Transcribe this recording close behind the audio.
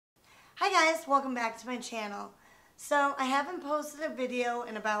Hi guys, welcome back to my channel. So I haven't posted a video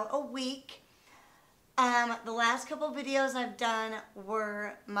in about a week. The last couple videos I've done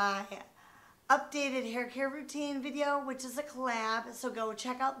were my updated hair care routine video, which is a collab, so go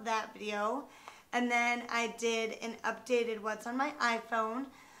check out that video. And then I did an updated what's on my iPhone,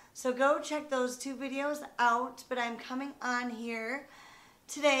 so go check those two videos out. But I'm coming on here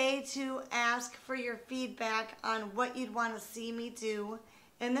today to ask for your feedback on what you'd want to see me do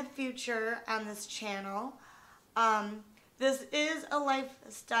in the future on this channel. This is a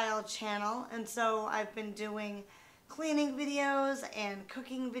lifestyle channel, and so I've been doing cleaning videos and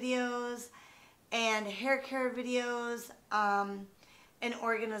cooking videos and hair care videos and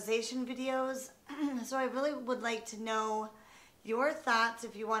organization videos. So I really would like to know your thoughts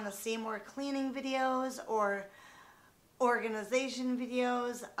if you want to see more cleaning videos or organization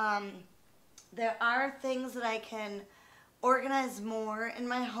videos. There are things that I can organize more in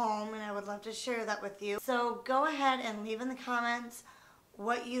my home, and I would love to share that with you. So go ahead and leave in the comments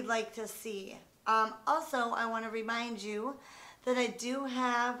what you'd like to see. Also, I want to remind you that I do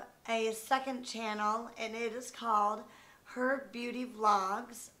have a second channel, and it is called HerBeauty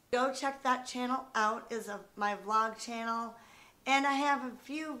Vlogs. Go check that channel out. It's my vlog channel, and I have a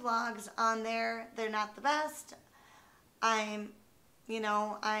few vlogs on there. They're not the best. I'm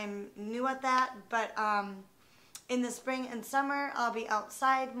new at that, but in the spring and summer, I'll be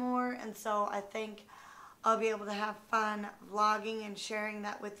outside more, and so I think I'll be able to have fun vlogging and sharing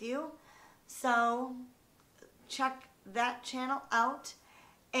that with you. So check that channel out.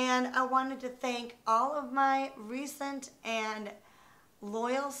 And I wanted to thank all of my recent and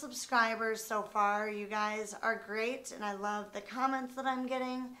loyal subscribers so far. You guys are great, and I love the comments that I'm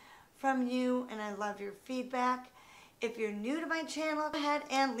getting from you, and I love your feedback. If you're new to my channel, go ahead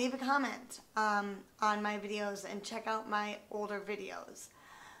and leave a comment on my videos and check out my older videos.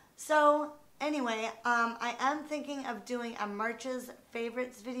 So anyway, I am thinking of doing a March's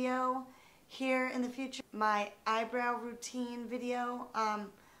favorites video here in the future. My eyebrow routine video,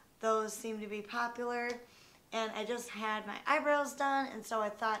 those seem to be popular, and I just had my eyebrows done, and so I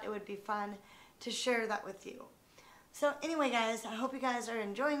thought it would be fun to share that with you. So anyway guys, I hope you guys are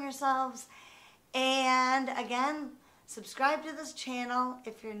enjoying yourselves, and again, subscribe to this channel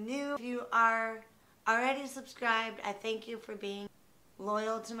if you're new. If you are already subscribed, I thank you for being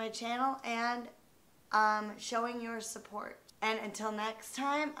loyal to my channel and showing your support. And until next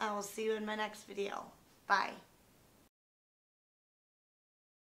time, I will see you in my next video. Bye.